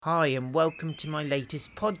Hi, and welcome to my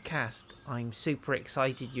latest podcast. I'm super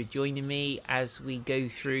excited you're joining me as we go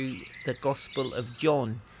through the Gospel of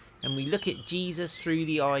John and we look at Jesus through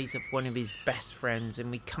the eyes of one of his best friends, and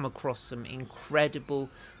we come across some incredible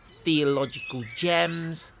theological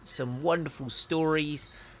gems, some wonderful stories,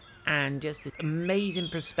 and just this amazing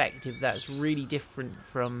perspective that's really different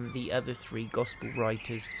from the other three Gospel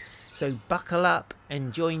writers. So buckle up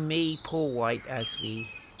and join me, Paul White, as we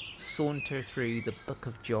saunter through the book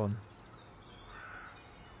of John.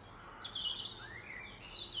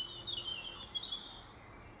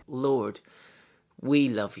 Lord, we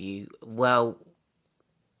love you. Well,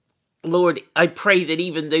 Lord, I pray that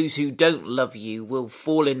even those who don't love you will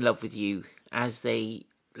fall in love with you as they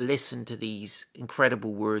listen to these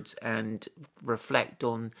incredible words and reflect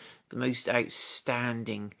on the most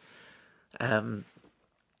outstanding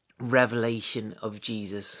revelation of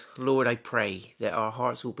Jesus. Lord, I pray that our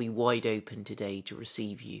hearts will be wide open today to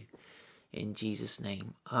receive you. In Jesus'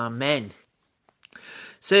 name, amen.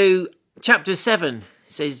 So, chapter 7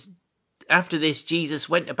 says, after this, Jesus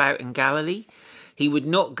went about in Galilee. He would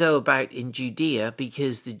not go about in Judea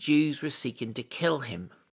because the Jews were seeking to kill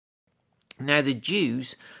him. Now the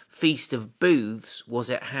Jews' Feast of Booths was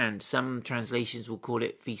at hand. Some translations will call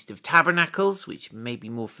it Feast of Tabernacles, which may be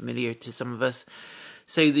more familiar to some of us.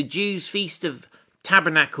 So the Jews' Feast of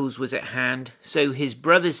Tabernacles was at hand. So his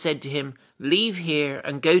brothers said to him, "Leave here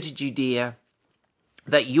and go to Judea,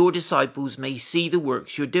 that your disciples may see the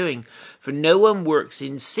works you're doing. For no one works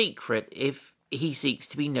in secret if he seeks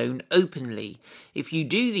to be known openly. If you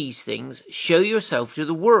do these things, show yourself to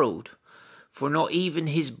the world." For not even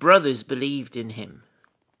his brothers believed in him.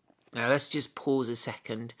 Now let's just pause a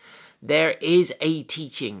second. There is a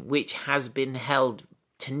teaching which has been held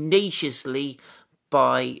tenaciously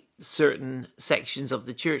by certain sections of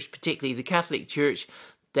the church, particularly the Catholic Church,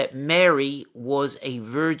 that Mary was a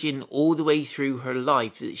virgin all the way through her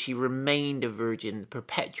life, that she remained a virgin,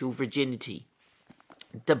 perpetual virginity.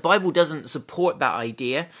 The Bible doesn't support that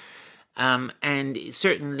idea, and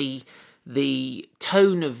certainly the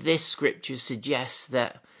tone of this scripture suggests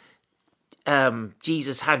that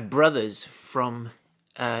Jesus had brothers from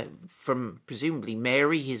presumably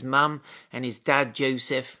Mary, his mum, and his dad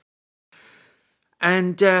Joseph,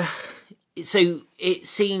 and so it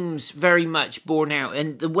seems very much borne out.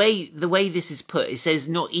 And the way this is put, it says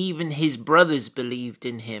not even his brothers believed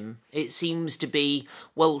in him. It seems to be,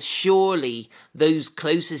 well, surely those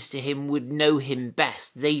closest to him would know him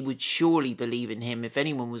best. They would surely believe in him if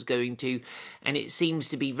anyone was going to. And it seems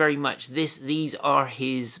to be very much this. These are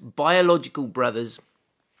his biological brothers.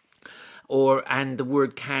 And the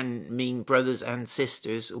word can mean brothers and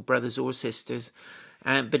sisters, or brothers or sisters.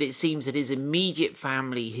 But it seems that his immediate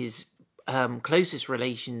family, his closest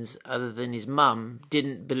relations other than his mum,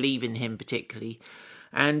 didn't believe in him particularly,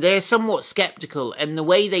 and they're somewhat skeptical. And the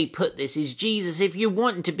way they put this is, Jesus, if you're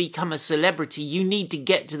wanting to become a celebrity, you need to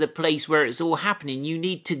get to the place where it's all happening. You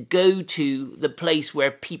need to go to the place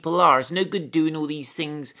where people are. It's no good doing all these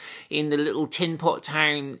things in the little tin pot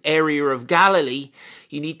town area of Galilee.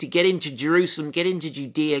 You need to get into Jerusalem, get into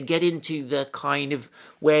Judea, get into the kind of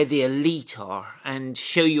where the elite are, and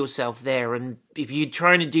show yourself there. And if you're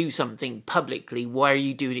trying to do something publicly, why are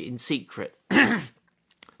you doing it in secret?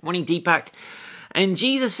 Morning, Deepak. And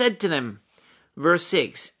Jesus said to them, verse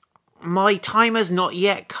 6, "My time has not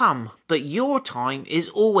yet come, but your time is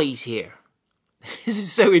always here." This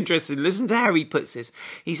is so interesting. Listen to how he puts this.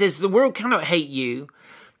 He says, "The world cannot hate you,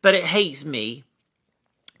 but it hates me,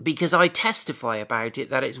 because I testify about it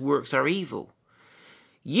that its works are evil.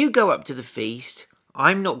 You go up to the feast.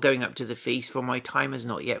 I'm not going up to the feast, for my time has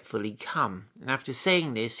not yet fully come." And after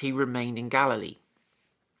saying this, he remained in Galilee.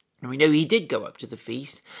 And we know he did go up to the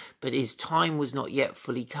feast, but his time was not yet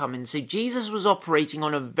fully come. And so Jesus was operating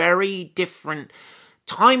on a very different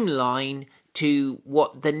timeline to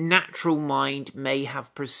what the natural mind may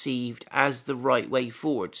have perceived as the right way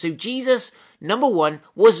forward. So Jesus, number one,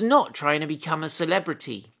 was not trying to become a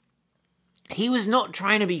celebrity. He was not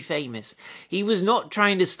trying to be famous. He was not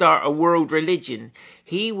trying to start a world religion.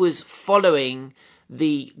 He was following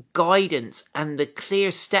the guidance and the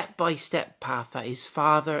clear step-by-step path that his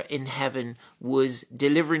Father in heaven was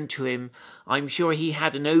delivering to him. I'm sure he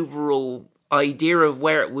had an overall idea of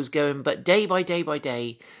where it was going, but day by day by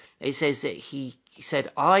day, it says that he said,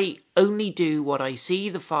 "I only do what I see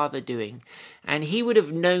the Father doing." And he would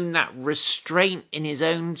have known that restraint in his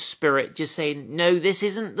own spirit, just saying, "No, this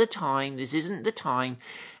isn't the time, this isn't the time."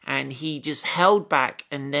 And he just held back.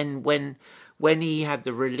 And then when he had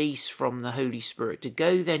the release from the Holy Spirit to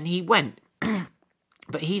go, then he went.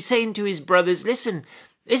 But he's saying to his brothers, listen,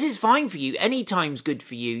 This is fine for you. Any time's good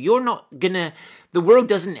for you. The world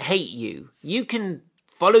doesn't hate you. You can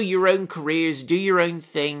follow your own careers, do your own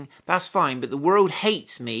thing. That's fine. But the world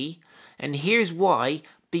hates me. And here's why.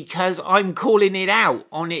 Because I'm calling it out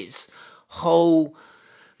on its whole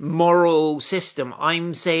moral system.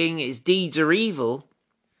 I'm saying its deeds are evil.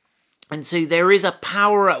 And so there is a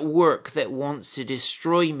power at work that wants to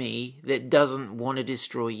destroy me that doesn't want to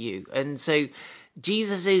destroy you. And so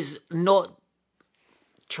Jesus is not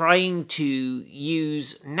trying to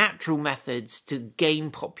use natural methods to gain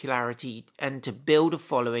popularity and to build a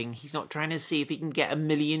following. He's not trying to see if he can get 1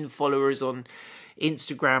 million followers on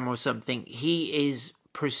Instagram or something. He is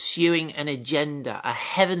pursuing an agenda, a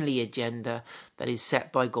heavenly agenda that is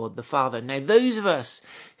set by God the Father. Now, those of us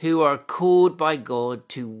who are called by God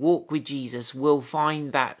to walk with Jesus will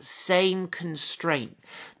find that same constraint,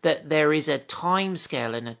 that there is a time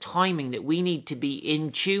scale and a timing that we need to be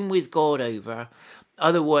in tune with God over.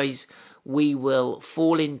 Otherwise, we will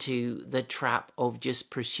fall into the trap of just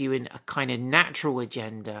pursuing a kind of natural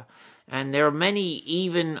agenda. And there are many,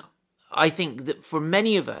 even I think that for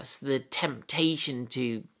many of us, the temptation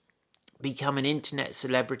to become an internet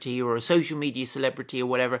celebrity or a social media celebrity or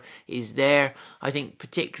whatever is there. I think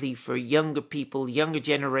particularly for younger people, younger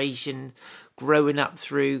generation growing up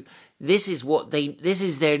through, this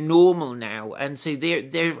is their normal now. And so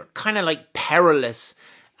they're kind of like perilous.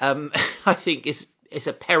 I think it's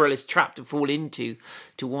a perilous trap to fall into,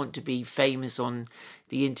 to want to be famous on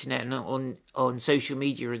the internet and on social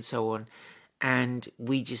media and so on. And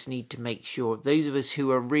we just need to make sure, those of us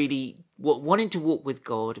who are really wanting to walk with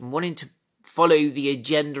God and wanting to follow the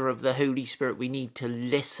agenda of the Holy Spirit, we need to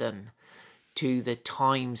listen to the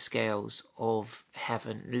time scales of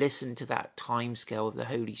heaven. Listen to that time scale of the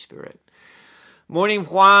Holy Spirit. Morning,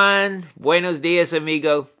 Juan. Buenos dias,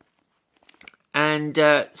 amigo. And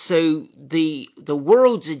so the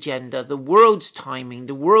world's agenda, the world's timing,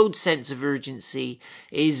 the world's sense of urgency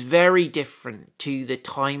is very different to the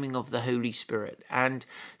timing of the Holy Spirit. And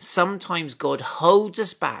sometimes God holds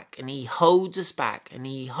us back, and he holds us back, and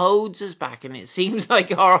he holds us back. And it seems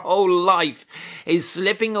like our whole life is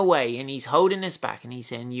slipping away, and he's holding us back. And he's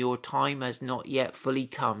saying, your time has not yet fully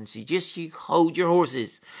come. So you hold your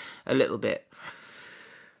horses a little bit,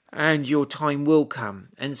 and your time will come.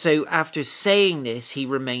 And so after saying this, he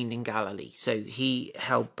remained in Galilee. So he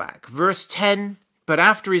held back. Verse 10, but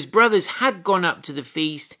after his brothers had gone up to the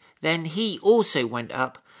feast, then he also went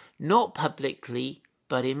up, not publicly,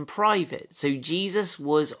 but in private. So Jesus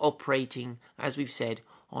was operating, as we've said,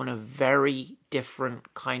 on a very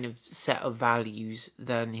different kind of set of values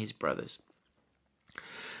than his brothers.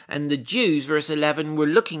 And the Jews, verse 11, were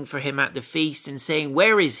looking for him at the feast and saying,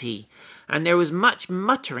 where is he? And there was much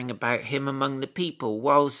muttering about him among the people,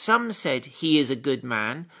 while some said, he is a good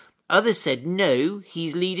man. Others said, no,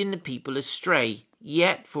 he's leading the people astray.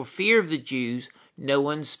 Yet, for fear of the Jews, no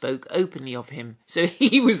one spoke openly of him. So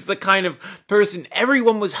he was the kind of person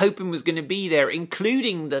everyone was hoping was going to be there,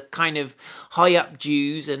 including the kind of high-up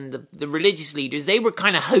Jews and the religious leaders. They were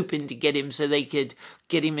kind of hoping to get him so they could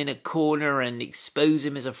get him in a corner and expose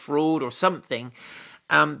him as a fraud or something.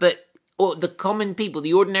 But the common people,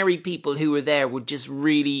 the ordinary people who were there, were just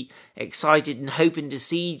really excited and hoping to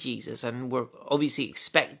see Jesus, and were obviously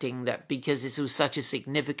expecting that because this was such a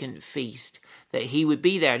significant feast that he would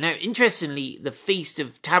be there. Now, interestingly, the Feast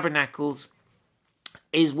of Tabernacles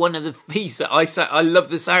is one of the feasts that I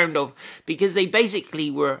love the sound of, because they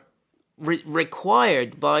basically were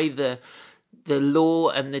required by the law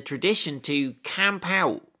and the tradition to camp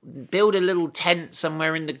out, build a little tent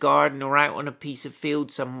somewhere in the garden or out on a piece of field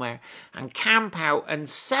somewhere and camp out and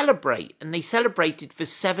celebrate. And they celebrated for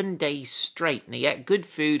 7 days straight. And they ate good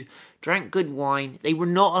food, drank good wine. They were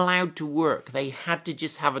not allowed to work. They had to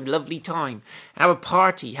just have a lovely time, have a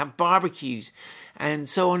party, have barbecues, and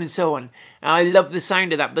so on and so on. And I love the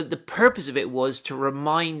sound of that. But the purpose of it was to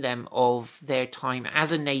remind them of their time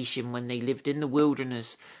as a nation when they lived in the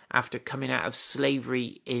wilderness after coming out of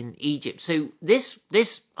slavery in Egypt. So this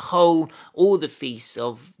all the feasts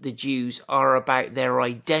of the Jews are about their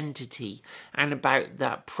identity and about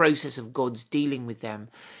that process of God's dealing with them.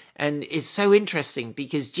 And it's so interesting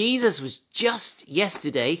because Jesus was just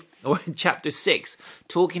yesterday, or in chapter 6,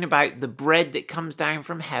 talking about the bread that comes down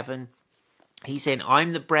from heaven. He's saying,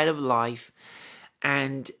 I'm the bread of life.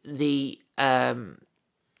 And the time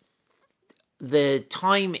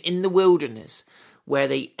in the wilderness where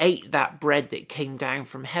they ate that bread that came down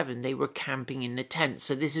from heaven. They were camping in the tent.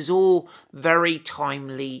 So this is all very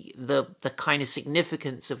timely. The kind of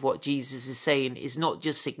significance of what Jesus is saying is not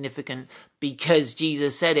just significant because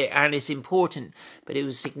Jesus said it and it's important, but it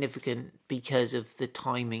was significant because of the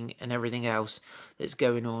timing and everything else that's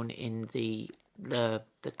going on in the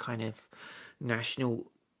kind of national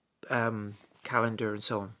calendar and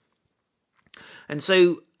so on. And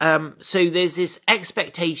so there's this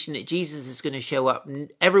expectation that Jesus is going to show up.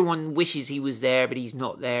 Everyone wishes he was there, but he's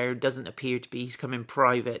not there. Doesn't appear to be. He's come in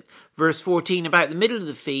private. Verse 14, about the middle of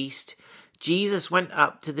the feast, Jesus went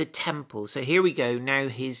up to the temple. So here we go. Now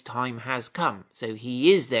his time has come. So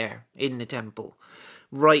he is there in the temple,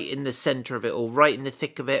 right in the center of it all, right in the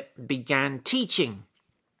thick of it, began teaching.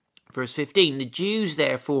 Verse 15, the Jews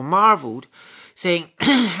therefore marveled, saying,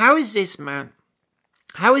 How is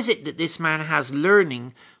it that this man has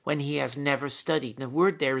learning when he has never studied? And the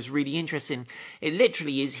word there is really interesting. It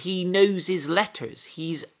literally is, he knows his letters.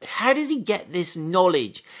 How does he get this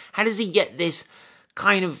knowledge? How does he get this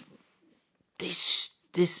kind of, this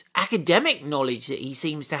academic knowledge that he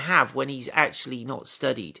seems to have when he's actually not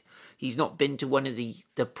studied? He's not been to one of the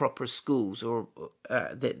proper schools or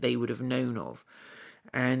that they would have known of.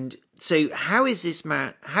 And so how is it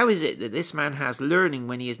that this man has learning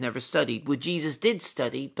when he has never studied? Well, Jesus did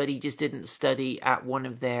study, but he just didn't study at one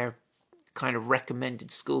of their kind of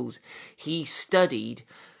recommended schools. He studied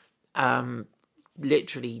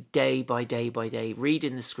literally day by day by day,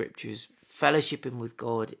 reading the scriptures, fellowshipping with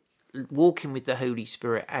God, walking with the Holy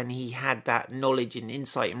Spirit, and he had that knowledge and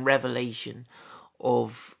insight and revelation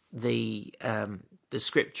of the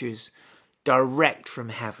scriptures direct from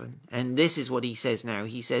heaven. And this is what he says now.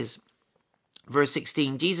 He says, verse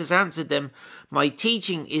 16, Jesus answered them, my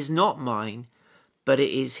teaching is not mine, but it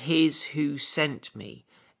is his who sent me.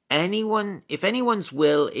 If anyone's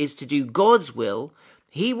will is to do God's will,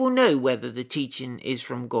 he will know whether the teaching is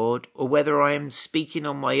from God or whether I am speaking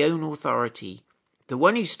on my own authority. The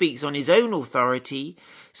one who speaks on his own authority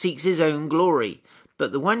seeks his own glory,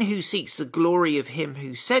 but the one who seeks the glory of him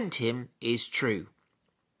who sent him is true,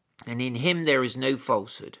 and in him there is no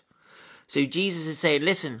falsehood. So Jesus is saying,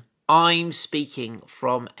 listen, I'm speaking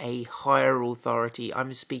from a higher authority.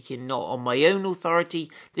 I'm speaking not on my own authority.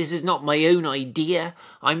 This is not my own idea.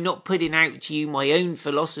 I'm not putting out to you my own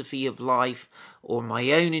philosophy of life or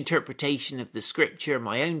my own interpretation of the scripture,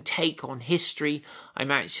 my own take on history.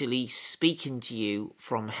 I'm actually speaking to you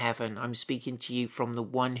from heaven. I'm speaking to you from the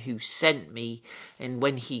one who sent me. And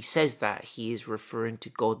when he says that, he is referring to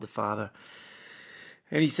God the Father.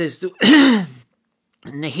 And he says,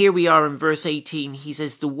 and here we are in verse 18, he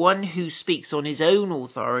says, the one who speaks on his own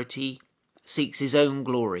authority seeks his own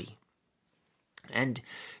glory. And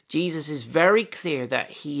Jesus is very clear that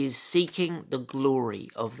he is seeking the glory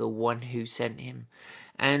of the one who sent him.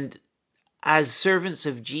 And as servants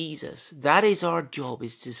of Jesus, that is our job,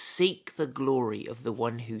 is to seek the glory of the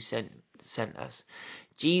one who sent us.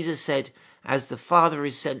 Jesus said, as the Father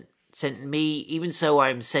has sent me, even so I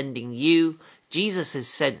am sending you. Jesus has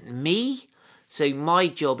sent me, so my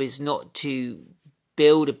job is not to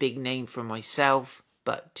build a big name for myself,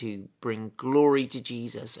 but to bring glory to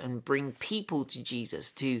Jesus and bring people to Jesus,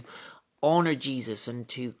 to honor Jesus and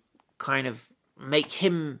to kind of make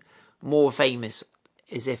him more famous,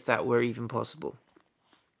 as if that were even possible,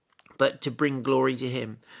 but to bring glory to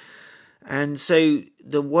him. And so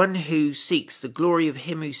the one who seeks the glory of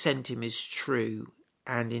him who sent him is true,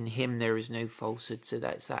 and in him there is no falsehood. So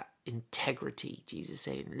that's that integrity. Jesus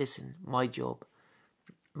saying, listen, my job,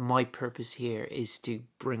 my purpose here is to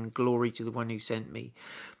bring glory to the one who sent me.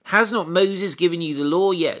 Has not Moses given you the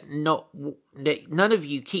law? Yet none of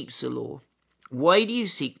you keeps the law. Why do you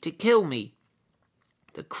seek to kill me?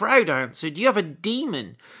 The crowd answered, you have a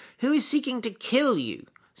demon. Who is seeking to kill you?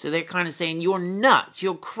 So they're kind of saying, you're nuts,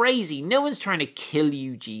 you're crazy. No one's trying to kill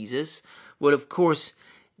you, Jesus. Well, of course,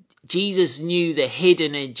 Jesus knew the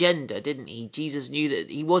hidden agenda, didn't he? Jesus knew that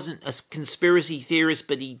he wasn't a conspiracy theorist,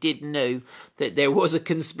 but he did know that there was a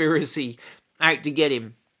conspiracy out to get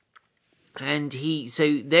him. And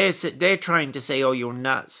so they're trying to say, oh, you're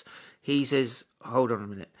nuts. He says, hold on a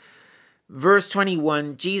minute. Verse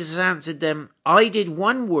 21, Jesus answered them, I did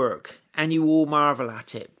one work and you all marvel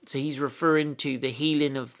at it. So he's referring to the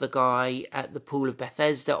healing of the guy at the pool of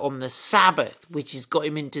Bethesda on the Sabbath, which has got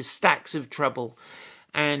him into stacks of trouble.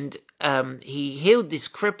 And he healed this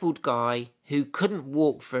crippled guy who couldn't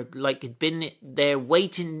walk had been there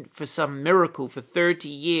waiting for some miracle for 30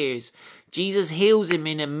 years. Jesus heals him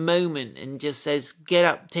in a moment and just says, get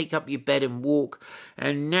up, take up your bed and walk.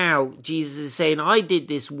 And now Jesus is saying, I did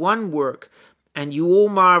this one work and you all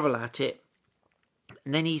marvel at it.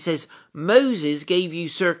 And then he says, Moses gave you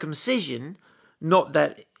circumcision, not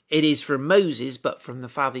that it is from Moses, but from the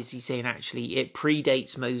fathers. He's saying actually it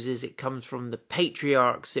predates Moses. It comes from the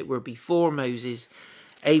patriarchs that were before Moses,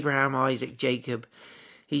 Abraham, Isaac, Jacob.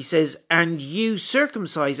 He says, and you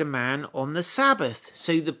circumcise a man on the Sabbath.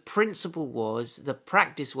 So the principle was, the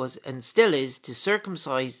practice was, and still is, to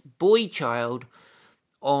circumcise boy child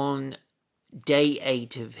on day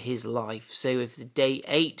 8 of his life. So if the day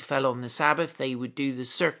 8 fell on the Sabbath, they would do the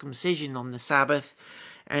circumcision on the Sabbath.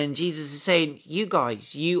 And Jesus is saying, you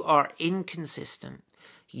guys, you are inconsistent.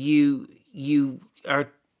 You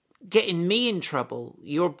are getting me in trouble.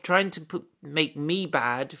 You're trying to make me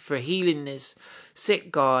bad for healing this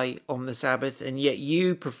sick guy on the Sabbath, and yet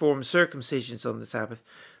you perform circumcisions on the Sabbath.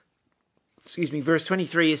 Verse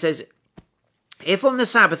 23, it says, if on the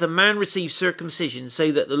Sabbath a man receives circumcision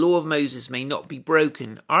so that the law of Moses may not be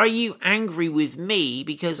broken, are you angry with me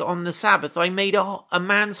because on the Sabbath I made a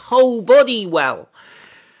man's whole body well?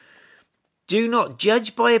 Do not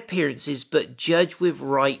judge by appearances, but judge with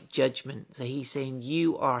right judgment. So he's saying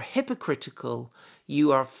you are hypocritical.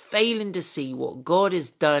 You are failing to see what God has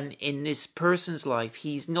done in this person's life.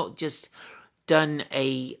 He's not just done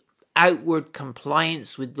a outward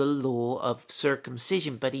compliance with the law of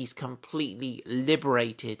circumcision, but he's completely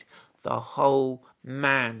liberated the whole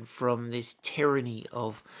man from this tyranny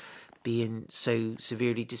of being so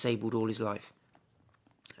severely disabled all his life.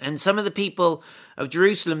 And some of the people of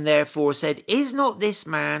Jerusalem therefore said, Is not this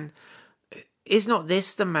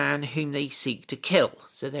the man whom they seek to kill?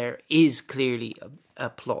 So there is clearly a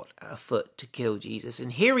plot afoot to kill Jesus.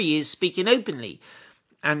 And here he is speaking openly,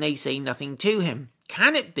 and they say nothing to him.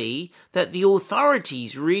 Can it be that the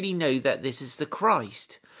authorities really know that this is the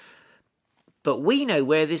Christ? But we know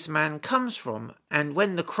where this man comes from, and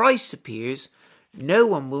when the Christ appears, no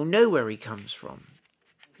one will know where he comes from.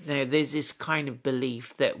 Now, there's this kind of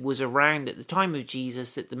belief that was around at the time of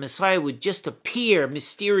Jesus that the Messiah would just appear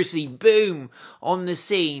mysteriously, boom, on the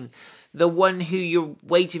scene. The one who you're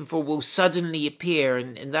waiting for will suddenly appear.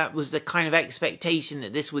 And that was the kind of expectation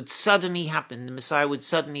that this would suddenly happen. The Messiah would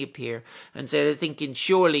suddenly appear. And so they're thinking,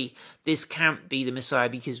 surely this can't be the Messiah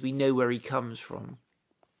because we know where he comes from.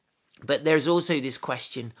 But there's also this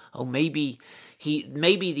question, maybe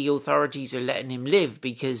the authorities are letting him live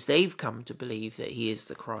because they've come to believe that he is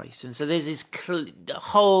the Christ. And so there's this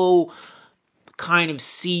whole kind of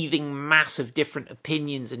seething mass of different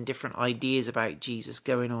opinions and different ideas about Jesus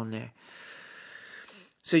going on there.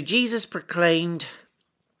 So Jesus proclaimed,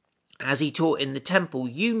 as he taught in the temple,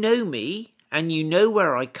 you know me and you know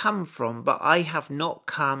where I come from, but I have not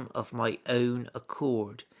come of my own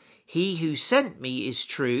accord. He who sent me is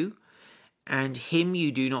true, and him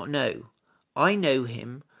you do not know. I know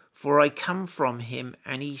him, for I come from him,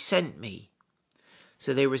 and he sent me.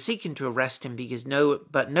 So they were seeking to arrest him,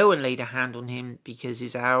 but no one laid a hand on him, because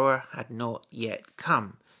his hour had not yet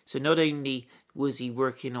come. So not only was he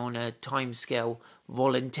working on a timescale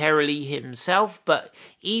voluntarily himself, but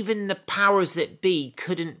even the powers that be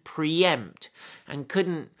couldn't preempt and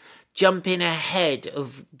couldn't jump in ahead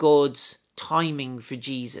of God's timing for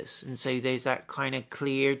Jesus. And so there's that kind of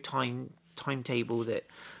clear timetable that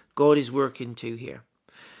God is working to here.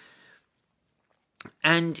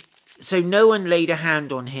 And so no one laid a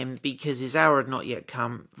hand on him because his hour had not yet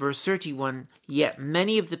come. Verse 31, yet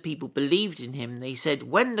many of the people believed in him. They said,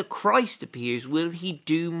 when the Christ appears, will he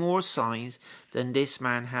do more signs than this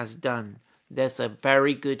man has done? That's a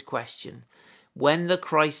very good question. When the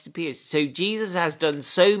Christ appears. So Jesus has done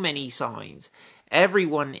so many signs.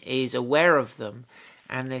 Everyone is aware of them.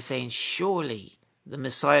 And they're saying, surely the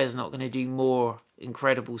Messiah is not going to do more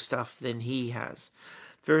incredible stuff than he has.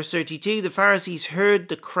 Verse 32, the Pharisees heard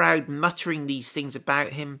the crowd muttering these things about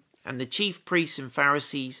him, and the chief priests and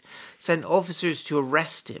Pharisees sent officers to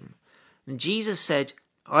arrest him. And Jesus said,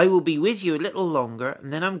 I will be with you a little longer,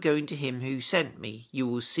 and then I'm going to him who sent me. You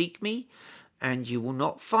will seek me, and you will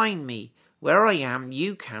not find me. Where I am,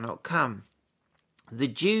 you cannot come. The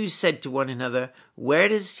Jews said to one another, where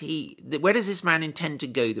does this man intend to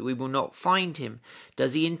go that we will not find him?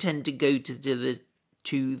 Does he intend to go to the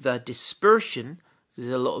dispersion? There's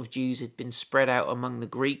a lot of Jews had been spread out among the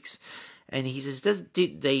Greeks. And he says, does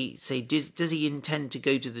he intend to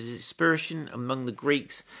go to the dispersion among the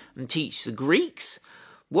Greeks and teach the Greeks?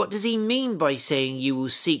 What does he mean by saying, you will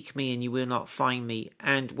seek me and you will not find me,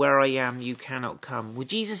 and where I am you cannot come? Well,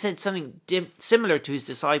 Jesus said something similar to his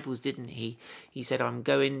disciples, didn't he? He said, I'm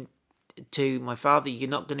going to my Father, you're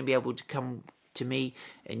not going to be able to come to me,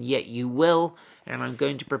 and yet you will, and I'm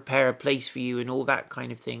going to prepare a place for you, and all that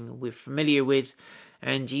kind of thing we're familiar with.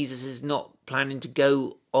 And Jesus is not planning to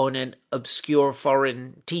go on an obscure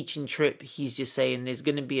foreign teaching trip. He's just saying there's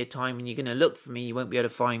going to be a time when you're going to look for me, you won't be able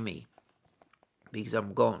to find me because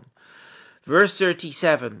I'm gone. Verse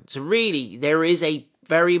 37. So really, there is a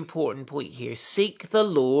very important point here. Seek the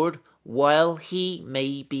Lord while he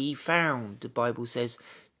may be found. The Bible says,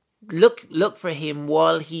 look for him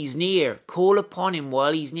while he's near. Call upon him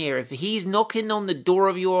while he's near. If he's knocking on the door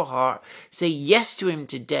of your heart, say yes to him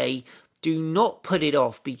today. Do not put it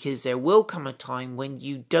off, because there will come a time when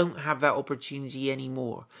you don't have that opportunity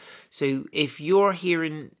anymore. So if you're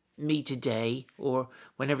hearing me today, or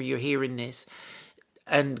whenever you're hearing this,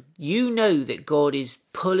 and you know that God is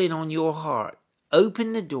pulling on your heart,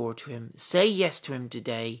 open the door to him. Say yes to him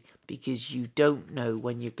today, because you don't know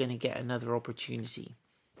when you're going to get another opportunity.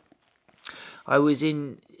 I was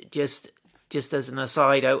in, just as an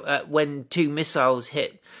aside, when 2 missiles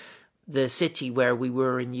hit the city where we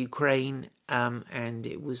were in Ukraine, and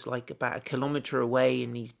it was like about a kilometre away,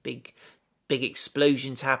 and these big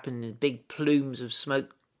explosions happened and big plumes of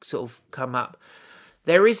smoke sort of come up.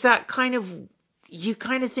 There is that kind of, you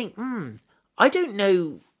kind of think, I don't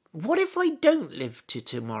know, what if I don't live to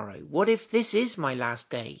tomorrow? What if this is my last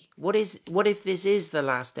day? What if this is the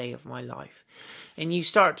last day of my life? And you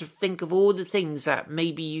start to think of all the things that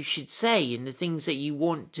maybe you should say, and the things that you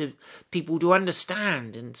want people to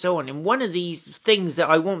understand, and so on. And one of these things that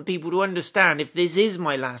I want people to understand, if this is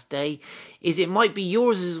my last day, is it might be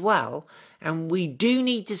yours as well. And we do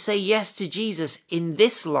need to say yes to Jesus in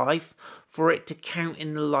this life for it to count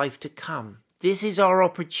in the life to come. This is our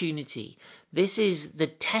opportunity. This is the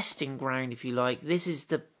testing ground, if you like. This is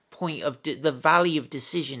the point of the valley of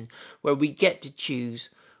decision, where we get to choose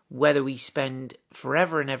whether we spend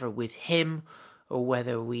forever and ever with him, or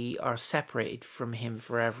whether we are separated from him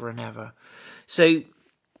forever and ever. So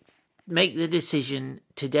make the decision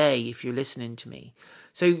today if you're listening to me.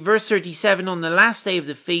 So verse 37, on the last day of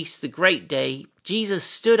the feast, the great day, Jesus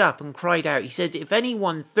stood up and cried out. He said, if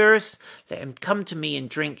anyone thirsts, let him come to me and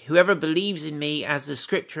drink. Whoever believes in me, as the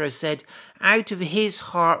scripture has said, out of his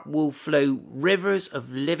heart will flow rivers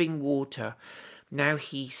of living water. Now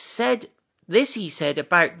he said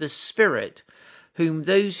about the Spirit, whom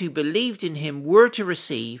those who believed in him were to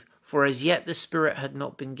receive, for as yet the Spirit had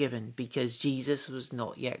not been given, because Jesus was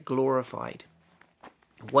not yet glorified.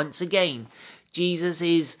 Once again, Jesus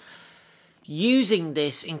is using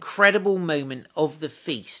this incredible moment of the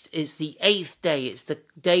feast. It's the 8th day. It's the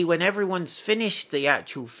day when everyone's finished the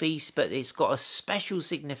actual feast, but it's got a special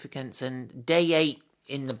significance. And day 8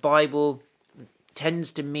 in the Bible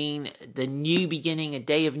tends to mean the new beginning, a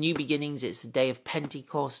day of new beginnings. It's the day of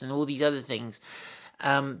Pentecost and all these other things.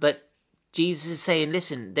 But Jesus is saying,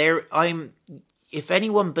 listen, if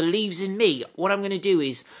anyone believes in me, what I'm going to do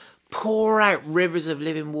is pour out rivers of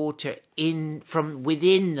living water from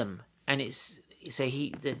within them. And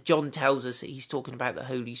John tells us that he's talking about the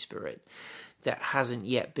Holy Spirit that hasn't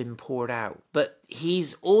yet been poured out. But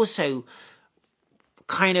he's also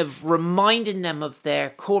kind of reminding them of their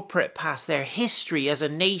corporate past, their history as a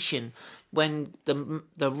nation, when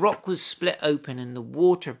the rock was split open and the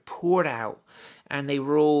water poured out, and they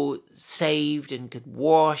were all saved and could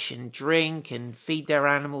wash and drink and feed their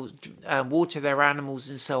animals, water their animals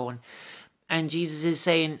and so on. And Jesus is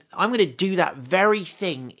saying, I'm going to do that very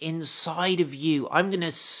thing inside of you. I'm going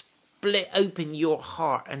to split open your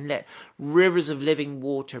heart and let rivers of living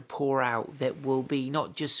water pour out, that will be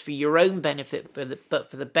not just for your own benefit,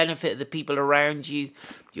 but for the benefit of the people around you,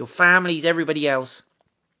 your families, everybody else.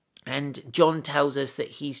 And John tells us that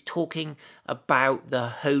he's talking about the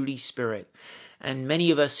Holy Spirit. And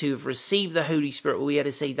many of us who have received the Holy Spirit will be able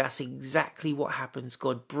to say that's exactly what happens.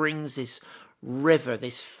 God brings this river,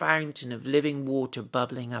 this fountain of living water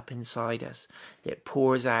bubbling up inside us that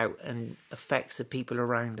pours out and affects the people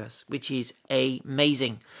around us, which is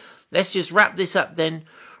amazing. Let's just wrap this up then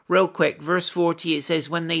real quick. Verse 40, it says,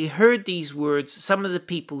 when they heard these words, some of the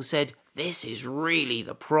people said, this is really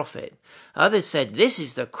the prophet. Others said, this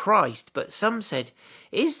is the Christ. But some said,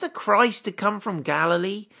 is the Christ to come from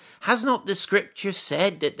Galilee? Has not the scripture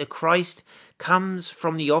said that the Christ comes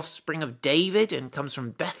from the offspring of David and comes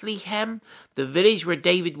from Bethlehem, the village where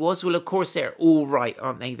David was? Well, of course, they're all right,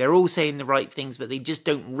 aren't they? They're all saying the right things, but they just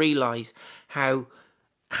don't realize how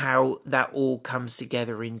that all comes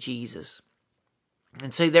together in Jesus.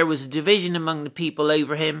 And so there was a division among the people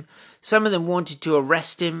over him. Some of them wanted to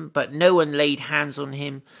arrest him, but no one laid hands on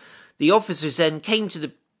him. The officers then came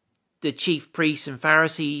to the chief priests and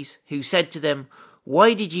Pharisees, who said to them,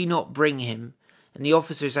 why did you not bring him? And the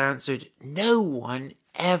officers answered, no one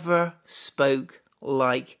ever spoke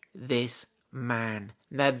like this man.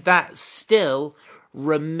 Now that still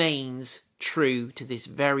remains true to this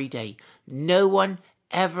very day. No one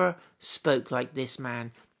ever spoke like this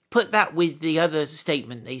man. Put that with the other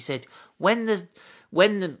statement. They said, when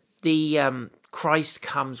the Christ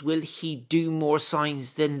comes, will he do more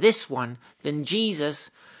signs than this one, than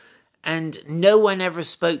Jesus? And no one ever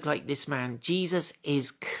spoke like this man. Jesus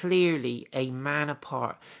is clearly a man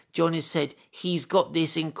apart. John has said he's got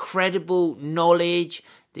this incredible knowledge,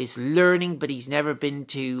 this learning, but he's never been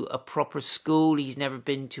to a proper school. He's never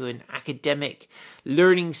been to an academic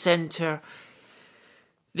learning center.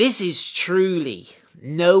 This is truly,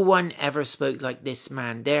 no one ever spoke like this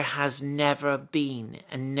man. There has never been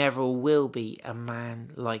and never will be a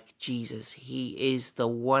man like Jesus. He is the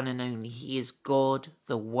one and only. He is God,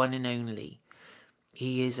 the one and only.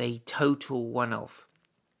 He is a total one-off.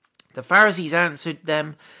 The Pharisees answered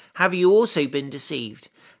them, "Have you also been deceived?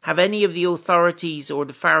 Have any of the authorities or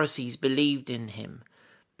the Pharisees believed in him?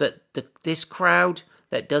 But this crowd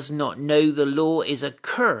that does not know the law is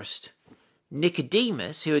accursed."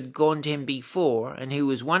 Nicodemus, who had gone to him before and who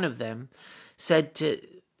was one of them,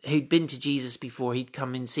 who'd been to Jesus before, he'd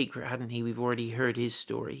come in secret, hadn't he? We've already heard his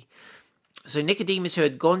story. So Nicodemus, who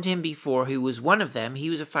had gone to him before, who was one of them, he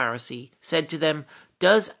was a Pharisee, said to them,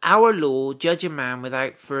 "Does our law judge a man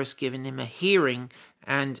without first giving him a hearing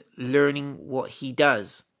and learning what he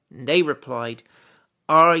does?" And they replied,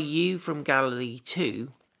 "Are you from Galilee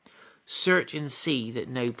too? Search and see that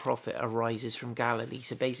no prophet arises from Galilee."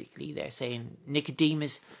 So basically they're saying,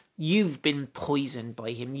 Nicodemus, you've been poisoned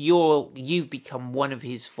by him. You've become one of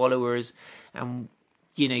his followers. And,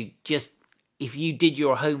 just if you did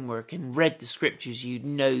your homework and read the scriptures, you'd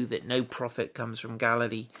know that no prophet comes from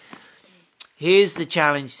Galilee. Here's the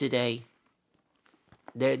challenge today.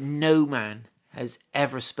 That no man has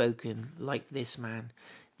ever spoken like this man.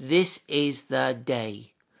 This is the day.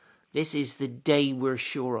 This is the day we're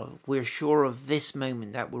sure of. We're sure of this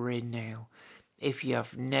moment that we're in now. If you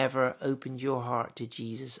have never opened your heart to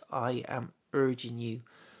Jesus, I am urging you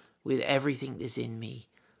with everything that's in me,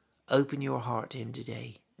 open your heart to him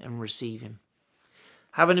today and receive him.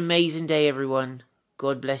 Have an amazing day, everyone.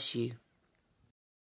 God bless you.